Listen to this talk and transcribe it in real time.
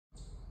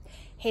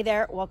Hey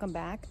there, welcome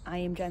back. I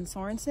am Jen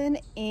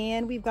Sorensen,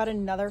 and we've got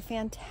another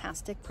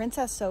fantastic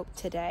princess soap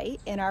today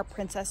in our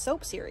princess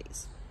soap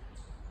series.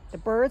 The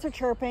birds are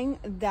chirping,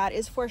 that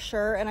is for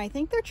sure, and I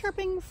think they're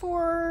chirping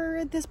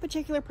for this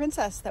particular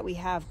princess that we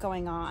have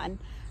going on.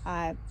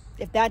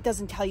 If that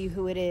doesn't tell you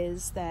who it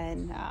is,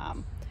 then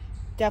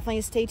definitely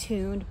stay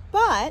tuned.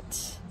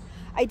 But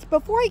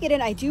before I get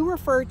in, I do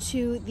refer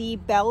to the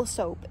Belle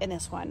soap in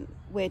this one,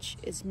 which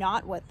is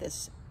not what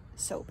this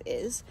soap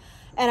is.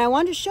 And I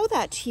wanted to show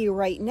that to you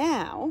right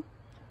now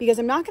because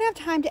I'm not going to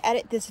have time to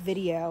edit this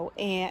video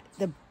and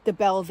the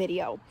Belle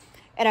video.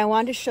 And I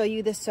wanted to show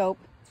you the soap.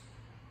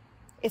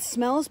 It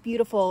smells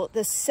beautiful.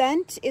 The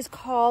scent is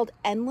called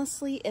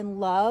Endlessly in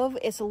Love.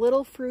 It's a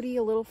little fruity,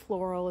 a little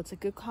floral. It's a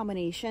good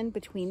combination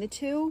between the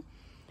two.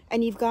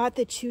 And you've got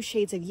the two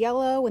shades of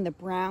yellow and the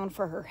brown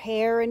for her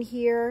hair in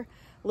here.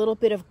 A little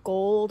bit of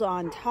gold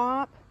on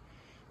top.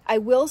 I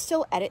will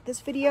still edit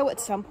this video at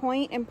some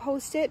point and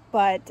post it,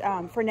 but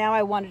for now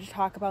I wanted to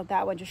talk about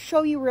that one, just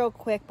show you real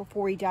quick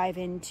before we dive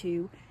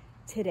into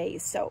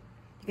today's soap.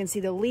 You can see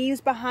the leaves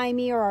behind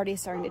me are already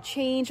starting to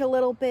change a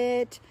little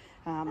bit.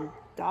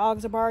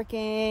 Dogs are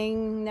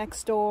barking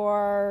next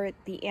door.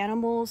 The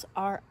animals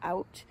are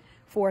out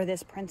for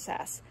this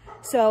princess.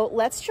 So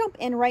let's jump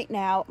in right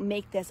now,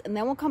 make this, and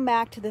then we'll come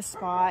back to this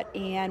spot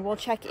and we'll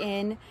check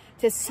in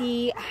to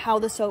see how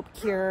the soap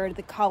cured,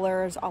 the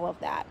colors, all of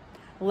that.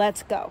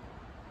 Let's go.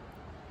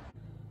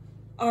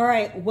 All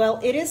right, well,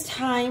 it is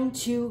time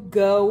to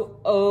go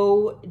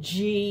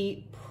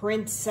OG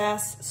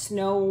Princess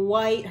Snow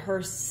White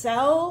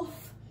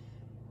herself.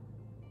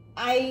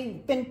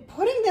 I've been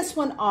putting this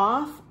one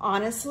off,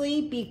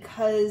 honestly,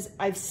 because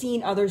I've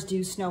seen others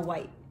do Snow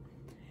White.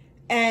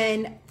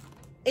 And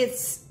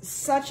it's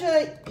such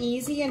an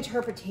easy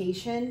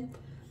interpretation,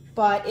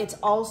 but it's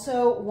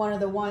also one of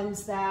the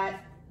ones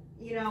that,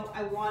 you know,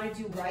 I want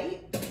to do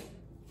right.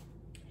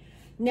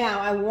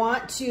 Now, I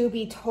want to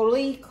be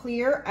totally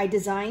clear. I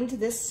designed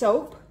this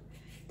soap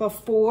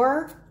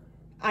before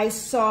I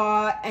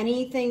saw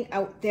anything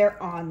out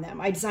there on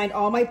them. I designed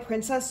all my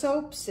princess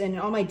soaps and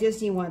all my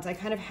Disney ones. I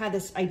kind of had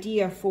this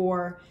idea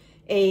for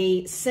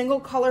a single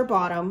color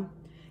bottom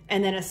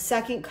and then a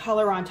second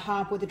color on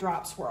top with a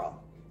drop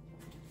swirl.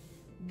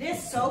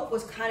 This soap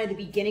was kind of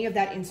the beginning of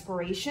that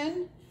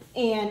inspiration.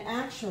 And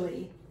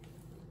actually,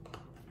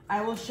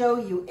 I will show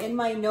you in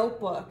my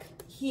notebook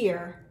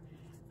here,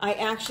 I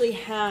actually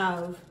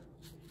have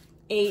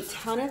a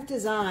ton of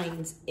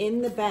designs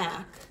in the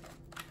back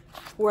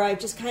where I've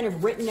just kind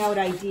of written out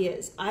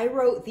ideas. I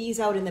wrote these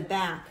out in the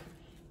back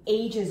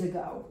ages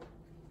ago.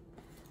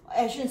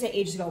 I shouldn't say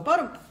ages ago, about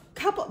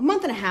a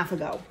month and a half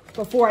ago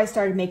before I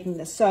started making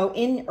this. So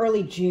in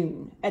early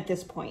June at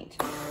this point.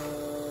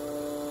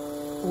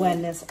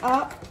 Blend this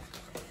up.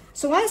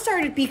 So I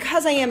started,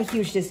 because I am a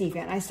huge Disney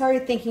fan, I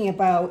started thinking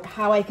about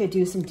how I could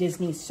do some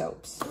Disney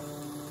soaps.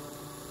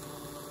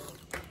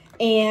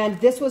 And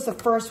this was the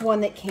first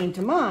one that came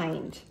to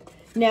mind.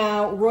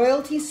 Now,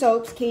 Royalty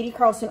Soaps, Katie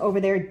Carlson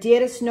over there,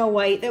 did a Snow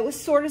White that was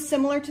sort of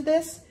similar to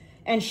this.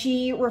 And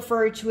she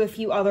referred to a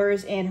few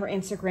others in her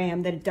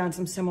Instagram that had done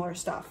some similar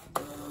stuff.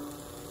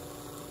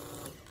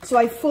 So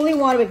I fully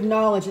want to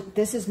acknowledge that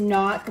this is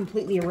not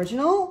completely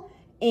original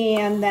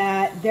and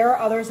that there are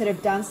others that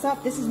have done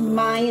stuff. This is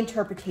my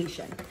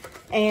interpretation.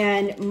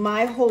 And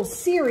my whole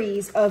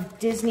series of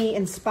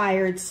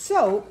Disney-inspired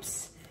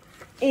soaps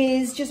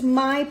is just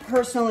my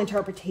personal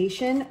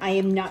interpretation. I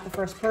am not the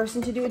first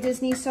person to do a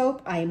Disney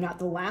soap. I am not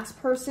the last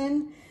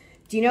person.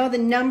 Do you know the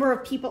number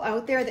of people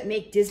out there that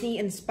make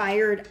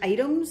Disney-inspired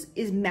items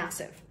is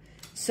massive.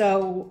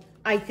 So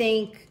I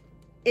think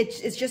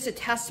it's just a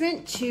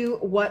testament to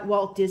what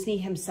Walt Disney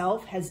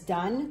himself has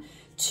done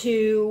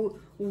to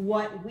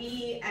what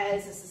we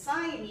as a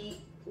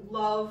society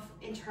love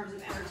in terms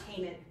of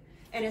entertainment.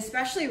 And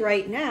especially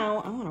right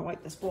now, I want to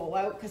wipe this bowl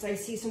out because I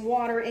see some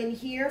water in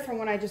here from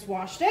when I just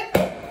washed it.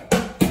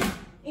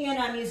 And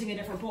I'm using a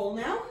different bowl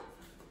now.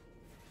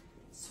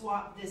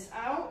 Swap this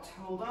out.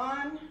 Hold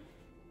on.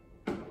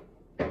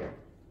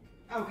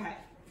 Okay.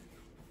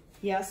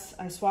 Yes,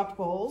 I swapped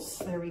bowls.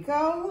 There we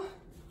go.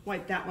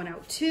 Wipe that one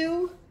out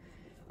too.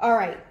 All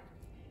right.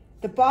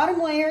 The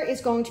bottom layer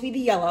is going to be the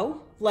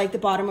yellow, like the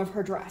bottom of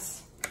her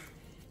dress.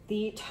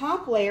 The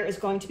top layer is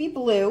going to be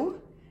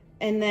blue.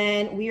 And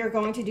then we are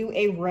going to do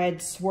a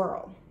red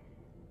swirl.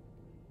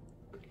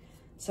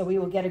 So we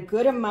will get a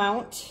good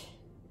amount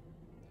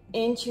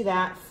into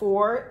that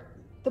for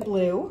the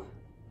blue.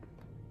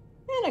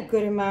 And a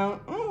good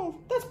amount, oh,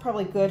 that's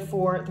probably good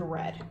for the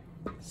red.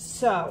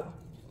 So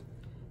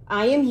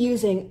I am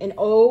using an,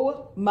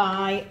 oh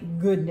my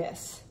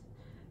goodness,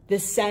 the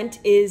scent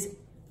is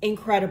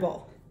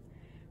incredible.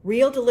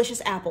 Real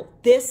Delicious Apple.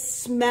 This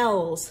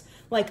smells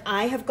like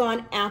I have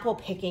gone apple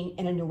picking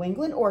in a New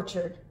England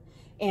orchard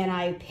and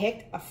I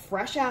picked a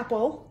fresh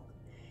apple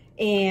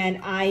and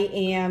I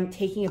am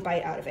taking a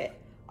bite out of it.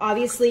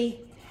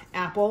 Obviously,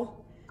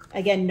 apple,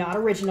 again, not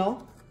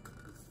original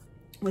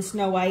with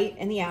Snow White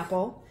and the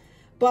apple,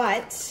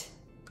 but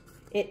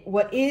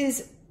what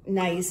is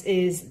nice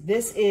is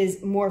this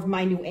is more of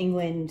my New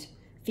England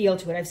feel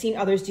to it. I've seen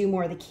others do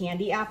more of the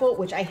candy apple,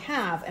 which I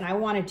have, and I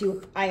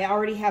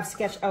already have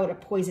sketched out a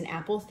poison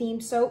apple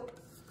themed soap.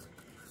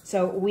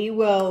 So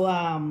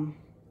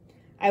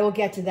I will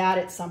get to that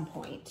at some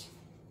point.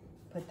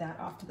 Put that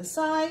off to the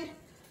side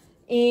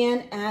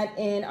and add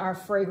in our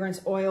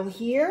fragrance oil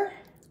here.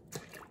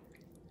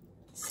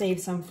 Save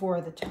some for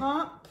the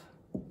top.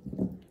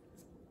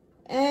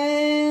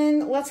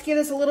 And let's give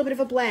this a little bit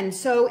of a blend.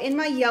 So in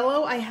my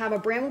yellow, I have a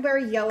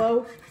brambleberry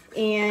yellow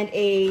and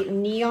a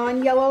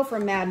neon yellow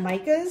from Mad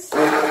Micas.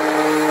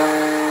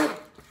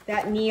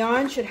 That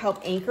neon should help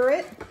anchor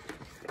it.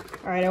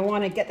 All right, I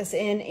want to get this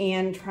in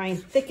and try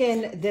and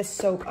thicken this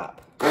soap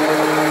up.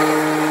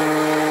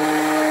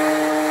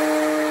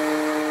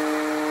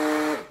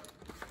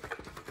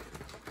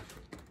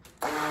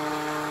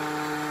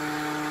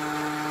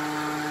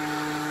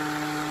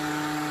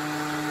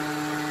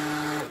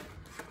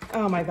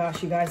 Oh my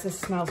gosh, you guys, this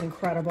smells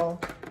incredible.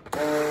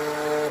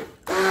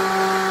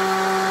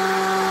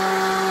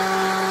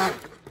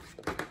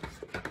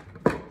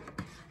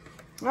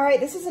 All right,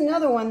 this is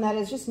another one that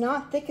is just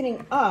not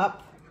thickening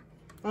up.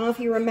 I don't know if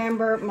you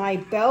remember, my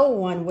Belle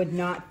one would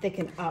not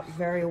thicken up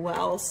very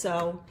well.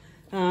 So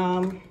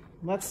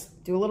let's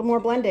do a little more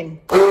blending.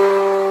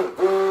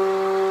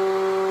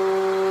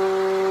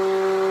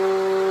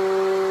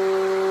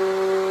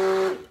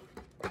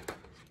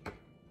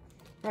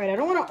 All right, I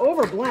don't want to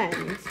over blend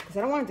because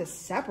I don't want it to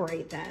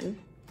separate then.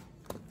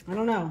 I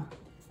don't know.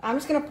 I'm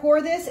just gonna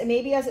pour this, and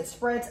maybe as it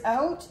spreads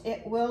out,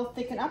 it will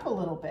thicken up a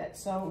little bit.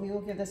 So we will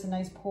give this a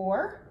nice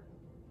pour.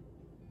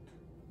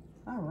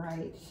 All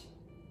right.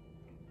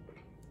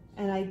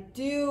 And I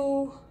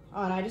do,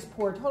 oh, and I just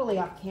poured totally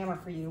off camera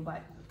for you,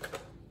 but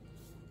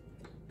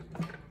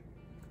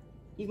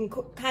you can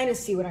kind of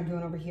see what I'm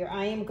doing over here.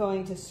 I am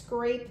going to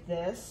scrape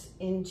this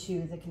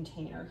into the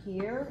container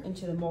here,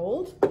 into the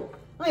mold.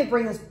 Let me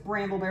bring this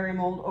brambleberry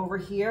mold over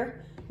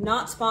here.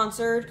 Not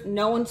sponsored.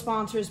 No one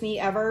sponsors me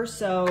ever.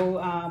 So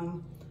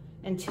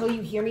until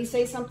you hear me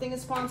say something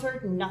is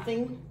sponsored,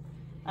 nothing.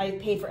 I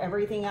paid for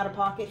everything out of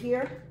pocket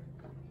here.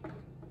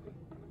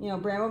 You know,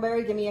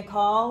 Brambleberry, give me a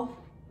call.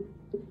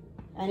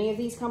 Any of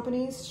these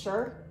companies,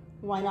 sure.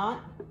 Why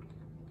not?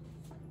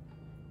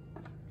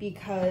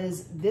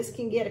 Because this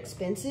can get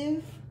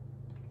expensive,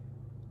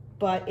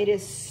 but it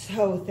is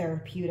so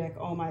therapeutic.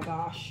 Oh my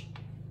gosh.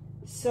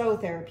 So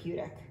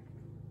therapeutic.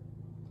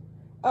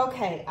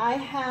 Okay, I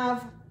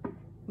have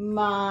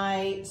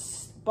my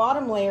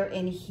bottom layer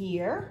in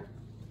here.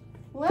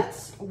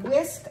 Let's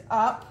whisk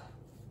up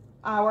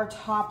our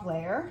top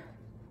layer.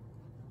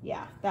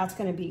 Yeah, that's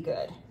gonna be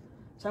good.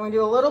 So I'm gonna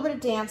do a little bit of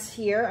dance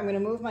here. I'm gonna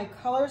move my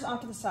colors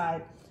off to the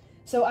side.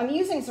 So I'm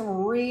using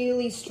some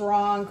really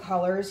strong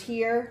colors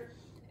here.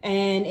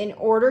 And in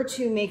order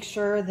to make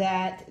sure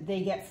that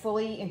they get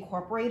fully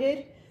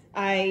incorporated,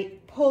 I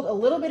pulled a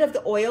little bit of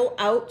the oil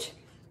out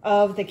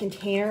of the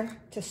container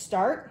to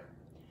start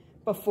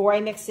before I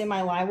mixed in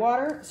my lye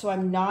water, so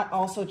I'm not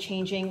also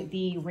changing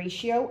the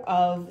ratio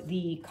of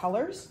the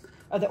colors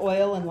of the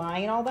oil and lye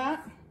and all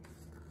that.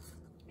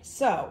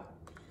 So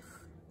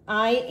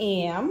I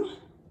am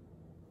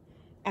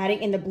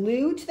adding in the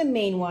blue to the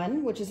main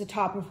one, which is the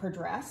top of her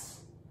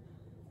dress.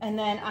 And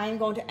then I'm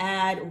going to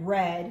add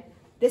red.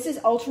 This is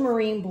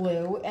ultramarine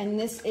blue, and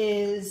this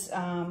is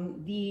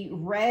the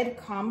red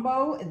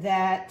combo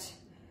that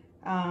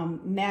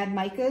Mad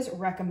Micas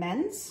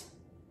recommends.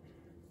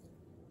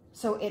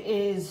 So it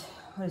is,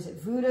 what is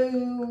it,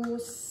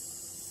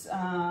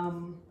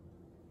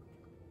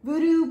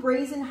 Voodoo,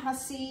 Brazen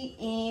Hussy,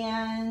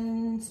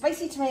 and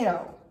Spicy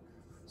Tomato.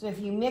 So if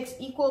you mix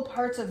equal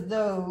parts of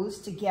those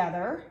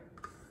together,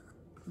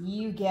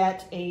 you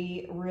get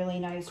a really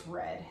nice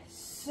red.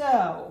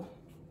 So,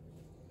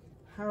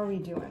 how are we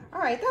doing?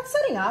 All right, that's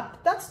setting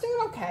up. That's doing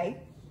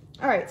okay.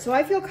 All right, so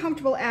I feel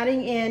comfortable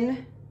adding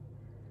in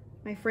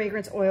my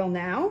fragrance oil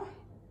now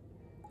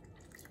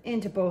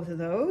into both of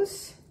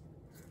those.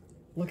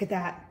 Look at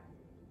that.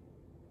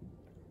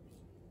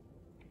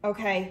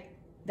 Okay,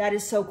 that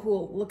is so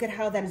cool. Look at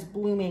how that is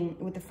blooming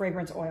with the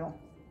fragrance oil.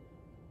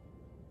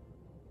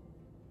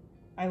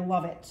 I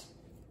love it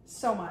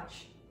so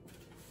much.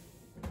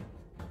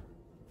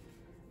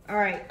 All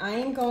right, I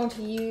am going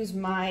to use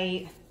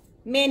my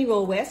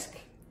manual whisk.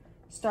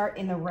 Start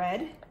in the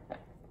red.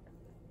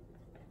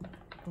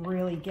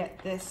 Really get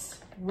this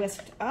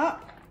whisked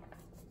up.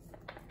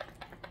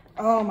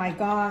 Oh my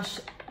gosh.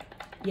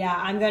 Yeah,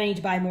 I'm gonna need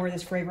to buy more of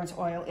this fragrance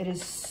oil. It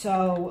is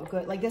so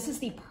good. Like, this is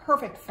the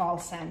perfect fall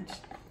scent.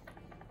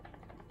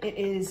 It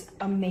is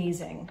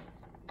amazing.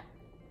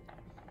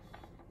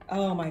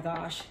 Oh my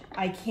gosh,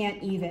 I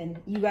can't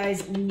even. You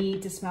guys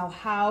need to smell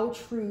how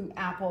true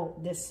apple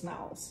this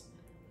smells.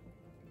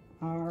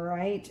 All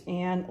right,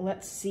 and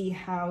let's see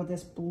how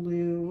this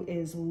blue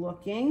is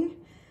looking.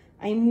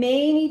 I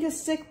may need to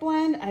stick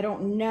blend, I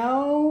don't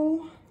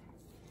know.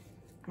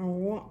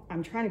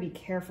 I'm trying to be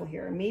careful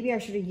here. Maybe I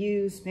should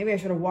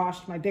have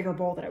washed my bigger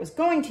bowl that I was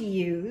going to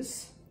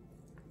use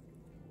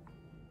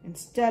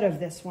instead of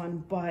this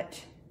one,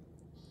 but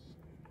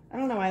I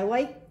don't know. I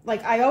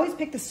always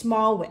pick the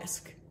small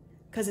whisk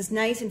because it's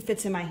nice and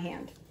fits in my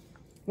hand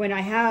when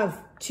I have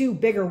two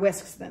bigger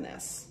whisks than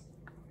this.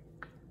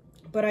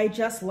 But I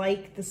just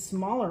like the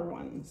smaller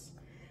ones.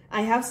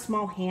 I have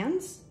small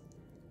hands.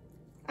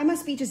 I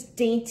must be just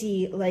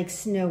dainty like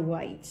Snow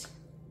White.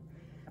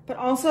 But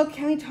also,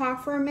 can we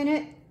talk for a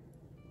minute?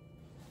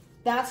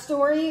 That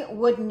story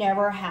would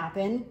never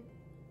happen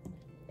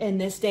in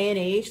this day and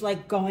age,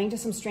 like going to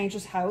some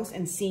stranger's house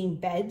and seeing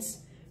beds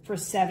for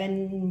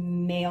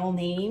 7 male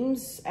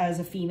names as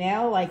a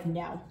female. Like,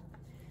 no,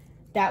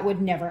 that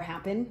would never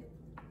happen.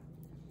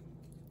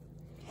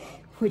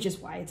 Which is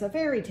why it's a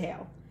fairy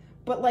tale.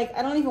 But like,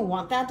 I don't even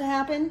want that to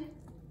happen.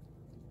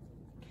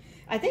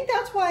 I think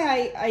that's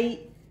why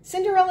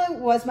Cinderella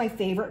was my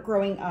favorite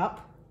growing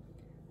up.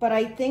 But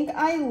I think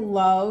I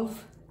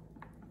love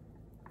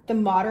the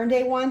modern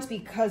day ones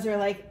because they're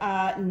like,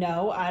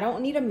 no, I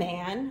don't need a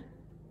man.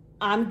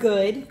 I'm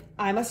good.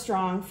 I'm a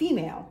strong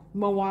female.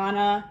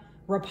 Moana,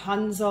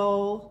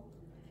 Rapunzel,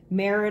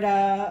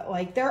 Merida,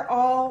 like they're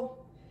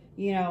all,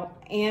 you know,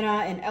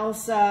 Anna and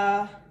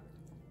Elsa.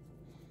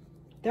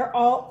 They're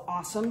all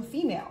awesome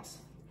females.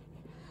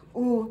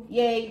 Ooh,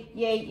 yay,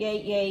 yay,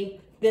 yay,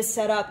 yay. This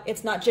setup,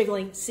 it's not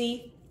jiggling.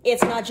 See,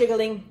 it's not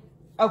jiggling.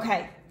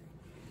 Okay,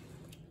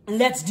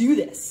 let's do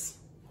this.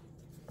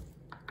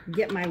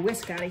 Get my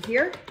whisk out of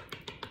here.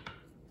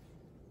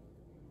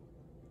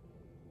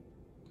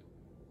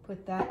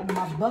 Put that in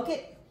my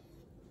bucket.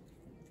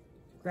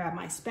 Grab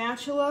my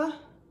spatula.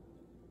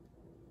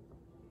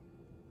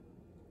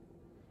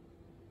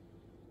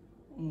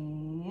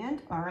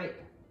 And, all right,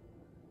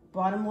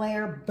 bottom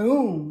layer,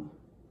 boom.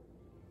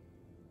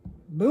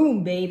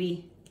 Boom,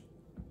 baby.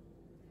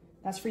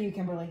 That's for you,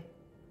 Kimberly.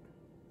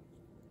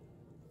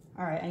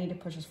 All right, I need to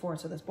push this forward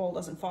so this bowl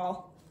doesn't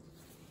fall.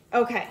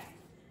 Okay,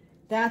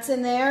 that's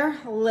in there.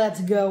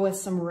 Let's go with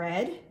some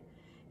red.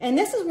 And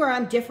this is where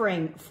I'm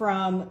differing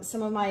from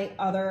some of my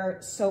other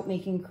soap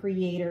making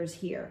creators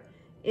here,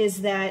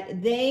 is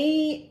that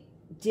they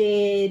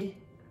did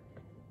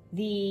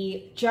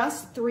the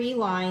just 3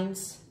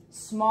 lines,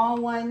 small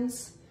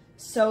ones,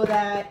 so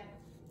that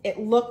it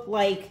looked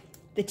like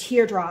the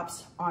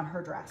teardrops on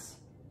her dress.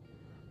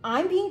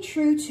 I'm being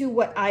true to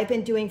what I've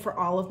been doing for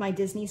all of my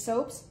Disney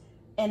soaps,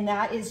 and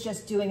that is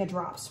just doing a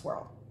drop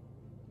swirl.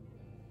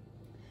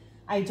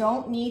 I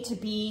don't need to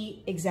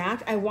be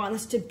exact. I want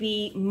this to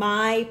be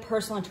my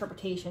personal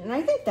interpretation. And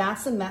I think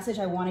that's the message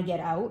I want to get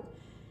out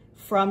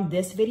from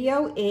this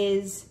video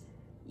is,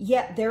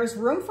 yeah, there's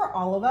room for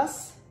all of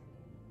us.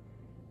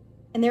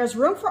 And there's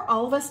room for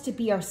all of us to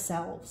be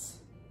ourselves.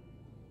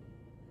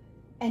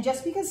 And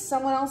just because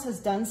someone else has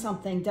done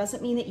something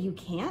doesn't mean that you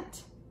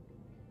can't.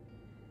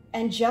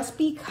 And just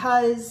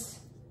because,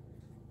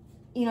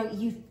 you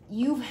know,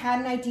 you've had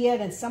an idea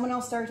that someone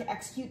else started to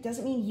execute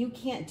doesn't mean you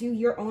can't do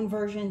your own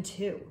version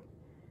too.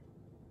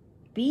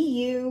 Be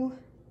you,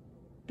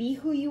 be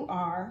who you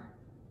are.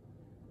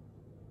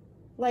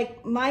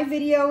 Like, my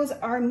videos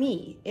are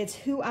me. It's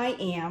who I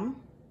am.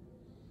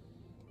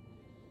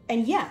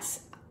 And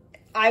yes,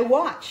 I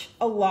watch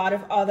a lot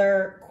of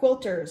other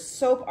quilters,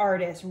 soap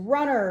artists,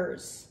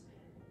 runners,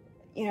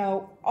 you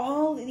know,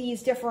 all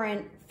these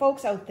different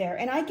folks out there,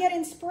 and I get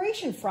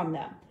inspiration from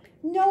them.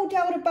 No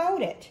doubt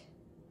about it.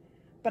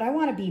 But I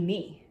want to be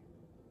me.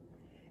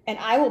 And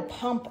I will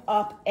pump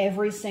up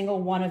every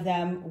single one of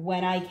them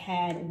when I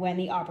can, when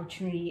the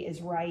opportunity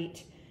is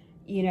right.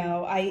 You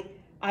know,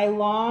 I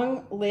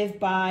long live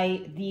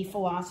by the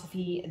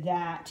philosophy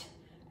that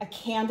a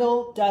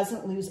candle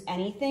doesn't lose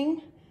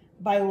anything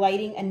by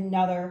lighting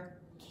another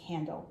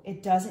candle.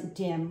 It doesn't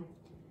dim.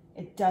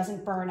 It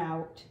doesn't burn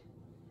out.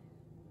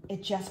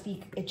 It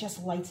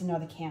just lights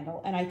another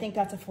candle. And I think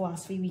that's a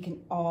philosophy we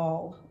can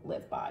all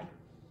live by.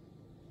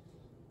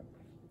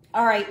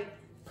 All right,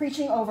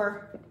 preaching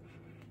over,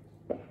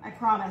 I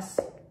promise.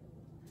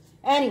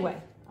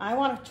 Anyway, I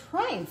want to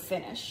try and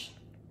finish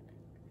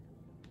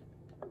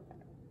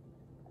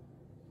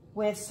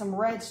with some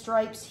red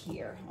stripes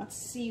here. Let's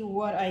see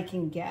what I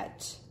can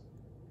get.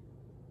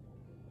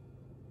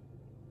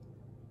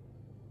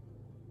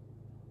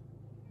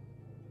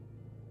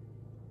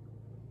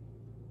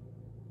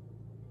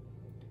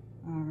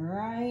 All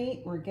right,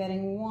 we're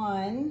getting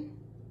one.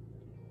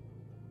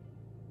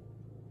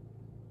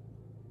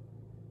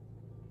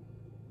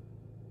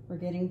 We're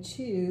getting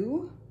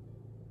 2.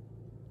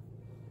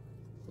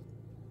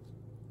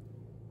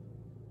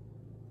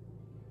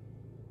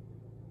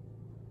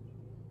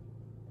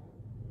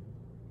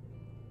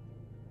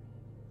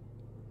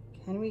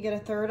 Can we get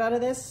a 3rd out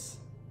of this?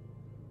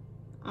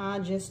 I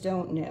just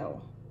don't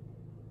know.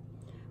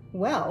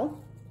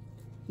 Well,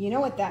 you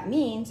know what that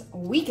means.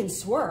 We can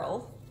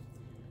swirl.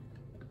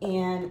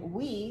 And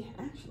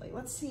actually,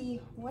 let's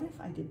see, what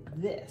if I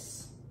did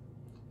this?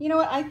 You know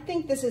what, I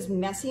think this is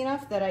messy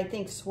enough that I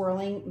think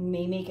swirling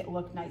may make it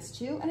look nice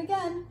too. And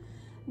again,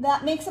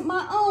 that makes it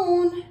my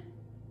own.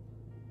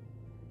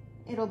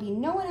 It'll be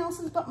no one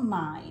else's but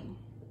mine.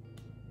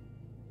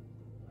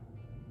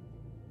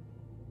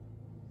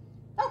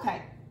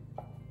 Okay,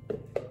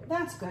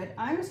 that's good.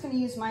 I'm just gonna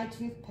use my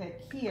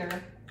toothpick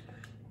here,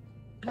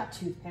 not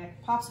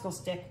toothpick, popsicle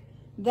stick,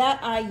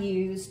 that I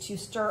use to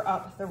stir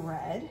up the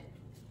red.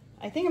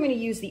 I think I'm going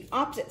to use the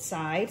opposite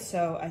side,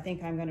 so I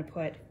think I'm going to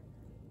put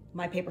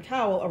my paper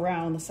towel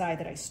around the side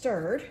that I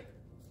stirred.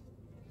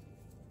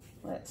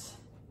 Let's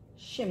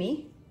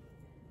shimmy.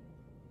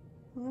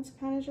 Let's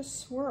kind of just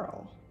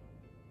swirl.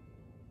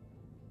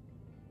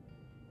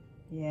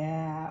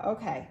 Yeah,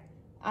 okay.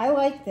 I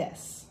like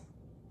this.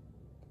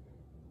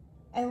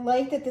 I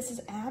like that this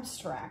is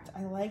abstract.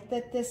 I like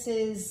that this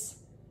is,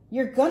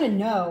 you're gonna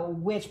know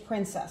which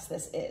princess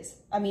this is.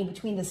 I mean,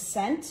 between the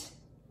scent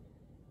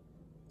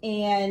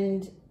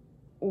and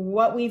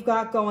what we've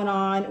got going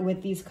on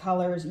with these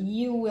colors,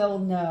 you will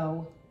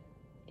know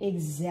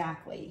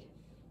exactly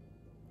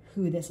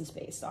who this is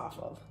based off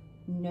of.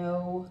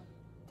 No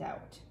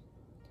doubt.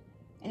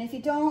 And if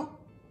you don't,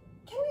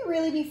 can we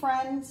really be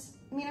friends?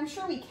 I mean, I'm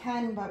sure we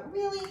can, but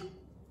really?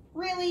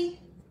 Really?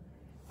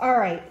 All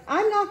right,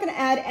 I'm not gonna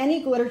add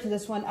any glitter to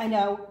this one. I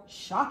know,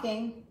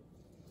 shocking,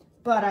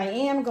 but I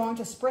am going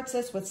to spritz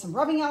this with some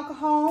rubbing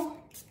alcohol,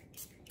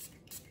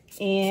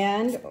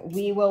 and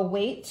we will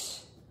wait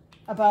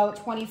about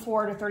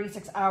 24 to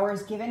 36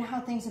 hours. Given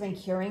how things have been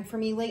curing for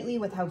me lately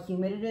with how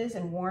humid it is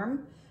and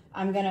warm,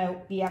 I'm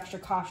gonna be extra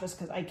cautious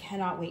because I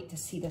cannot wait to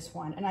see this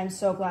one, and I'm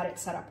so glad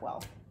it's set up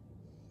well.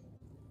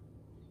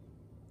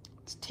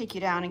 Let's take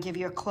you down and give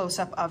you a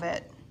close-up of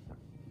it.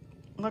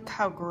 Look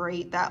how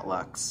great that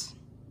looks.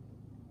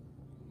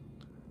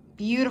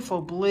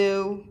 Beautiful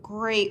blue,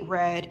 great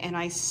red, and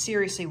I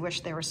seriously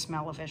wish there was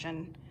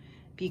smell-o-vision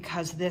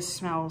because this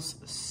smells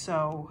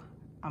so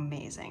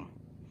amazing.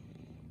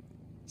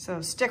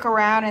 So stick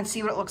around and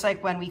see what it looks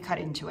like when we cut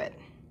into it.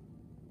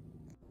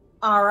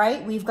 All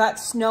right, we've got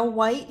Snow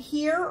White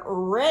here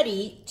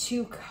ready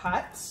to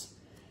cut.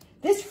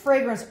 This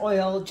fragrance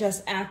oil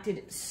just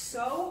acted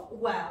so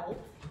well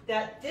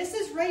that this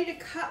is ready to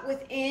cut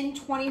within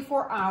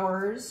 24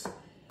 hours.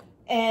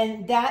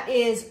 And that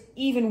is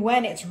even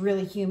when it's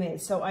really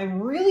humid. So I'm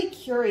really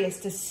curious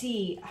to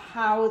see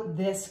how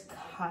this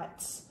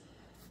cuts.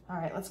 All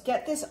right, let's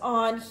get this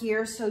on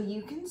here so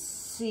you can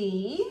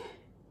see.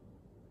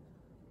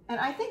 And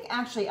I think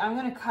actually I'm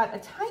gonna cut a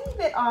tiny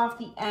bit off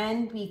the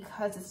end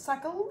because it's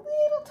like a little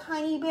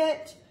tiny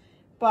bit,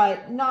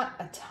 but not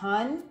a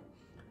ton.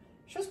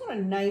 Just want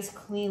a nice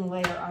clean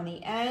layer on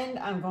the end.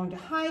 I'm going to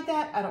hide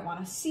that. I don't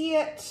want to see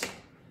it.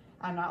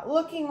 I'm not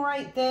looking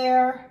right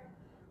there.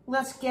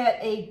 Let's get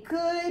a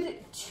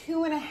good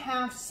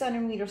 2.5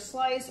 centimeter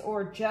slice,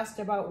 or just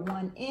about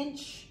 1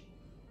 inch.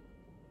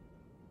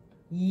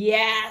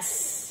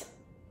 Yes!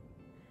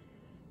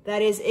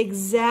 That is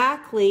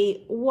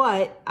exactly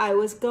what I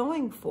was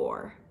going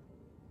for.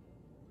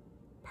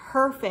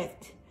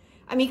 Perfect.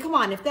 I mean, come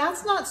on, if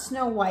that's not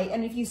Snow White,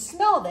 and if you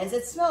smell this,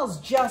 it smells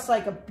just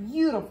like a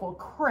beautiful,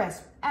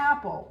 crisp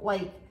apple.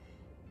 Like,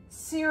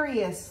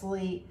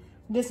 seriously,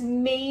 this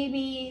may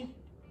be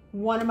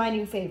one of my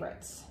new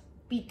favorites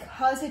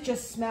because it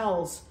just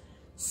smells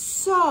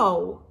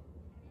so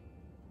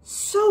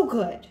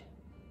good.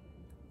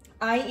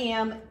 I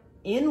am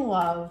in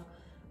love.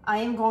 I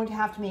am going to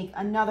have to make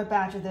another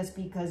batch of this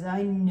because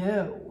I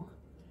know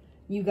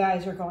you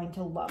guys are going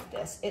to love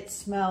this. It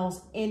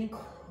smells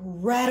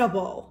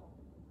incredible.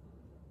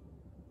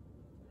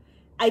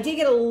 I did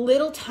get a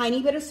little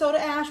tiny bit of soda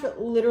ash,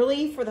 but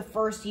literally for the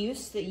first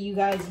use that you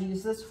guys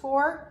use this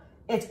for,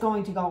 it's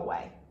going to go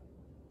away.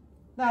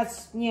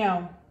 That's, you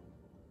know,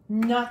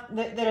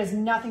 that has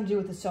nothing to do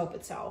with the soap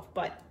itself,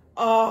 but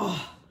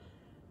oh,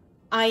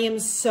 I am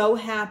so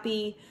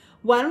happy.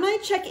 Why don't I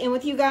check in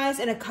with you guys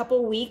in a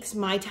couple weeks,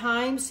 my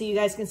time, so you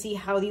guys can see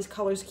how these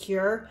colors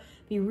cure.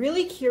 Be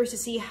really curious to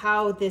see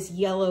how this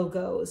yellow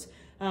goes.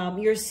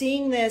 You're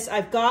seeing this,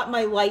 I've got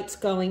my lights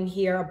going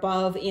here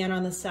above and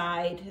on the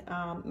side,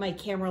 my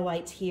camera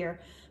lights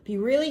here. Be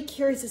really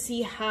curious to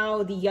see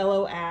how the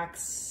yellow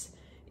acts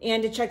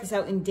and to check this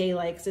out in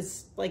daylight because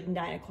it's like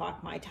 9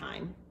 o'clock my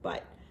time.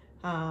 But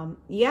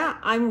yeah,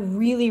 I'm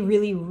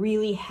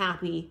really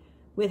happy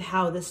with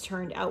how this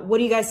turned out. What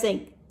do you guys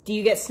think? Do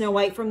you get Snow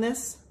White from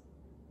this?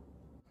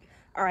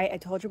 All right, I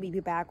told you we'd be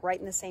back right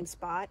in the same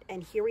spot,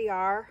 and here we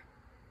are.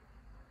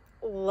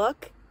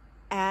 Look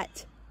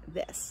at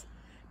this.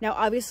 Now,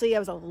 obviously, I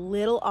was a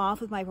little off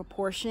with my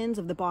proportions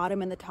of the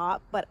bottom and the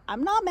top, but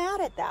I'm not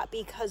mad at that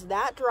because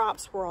that drop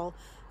swirl,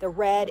 the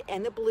red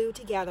and the blue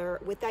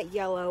together with that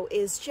yellow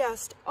is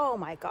just, oh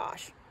my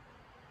gosh.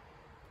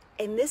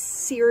 And this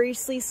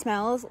seriously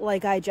smells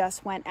like I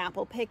just went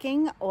apple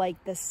picking.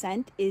 Like, the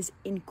scent is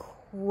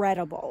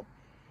incredible.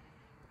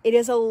 It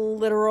is a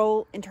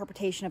literal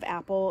interpretation of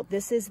apple.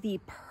 This is the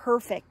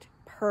perfect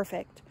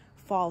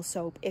fall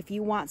soap. If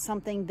you want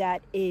something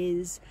that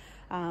is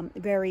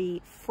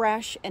very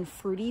fresh and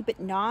fruity,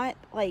 but not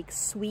like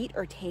sweet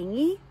or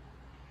tangy,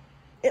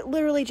 it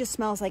literally just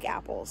smells like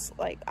apples.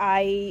 Like,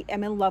 I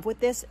am in love with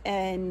this,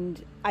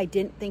 and I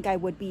didn't think I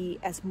would be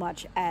as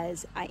much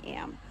as I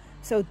am.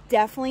 So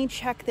definitely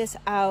check this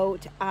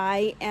out.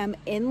 I am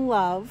in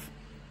love.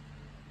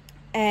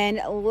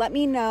 And let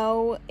me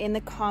know in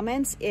the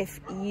comments if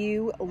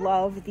you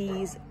love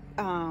these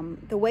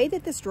the way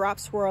that this drop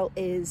swirl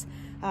is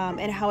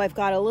and how I've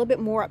got a little bit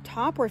more up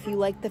top, or if you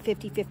like the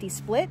 50-50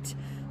 split,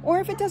 or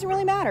if it doesn't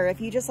really matter,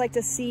 if you just like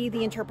to see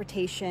the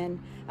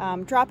interpretation,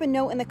 drop a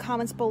note in the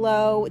comments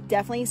below.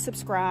 Definitely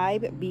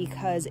subscribe,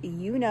 because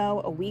you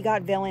know we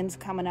got villains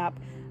coming up.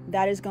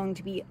 That is going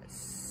to be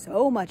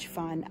so much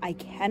fun. I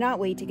cannot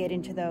wait to get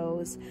into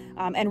those.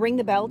 And ring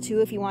the bell too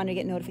if you want to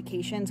get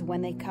notifications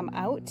when they come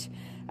out.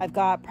 I've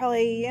got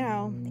probably,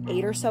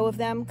 8 or so of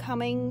them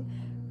coming,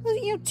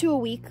 2 a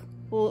week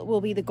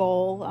will be the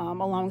goal,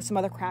 along with some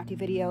other crafty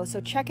videos. So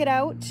check it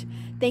out.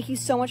 Thank you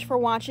so much for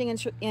watching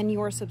and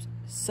your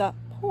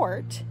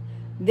support.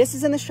 This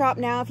is in the shop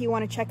now if you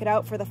want to check it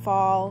out for the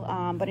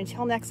fall. But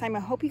until next time, I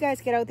hope you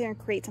guys get out there and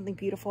create something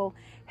beautiful.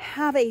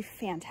 Have a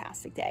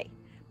fantastic day.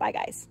 Bye,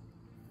 guys.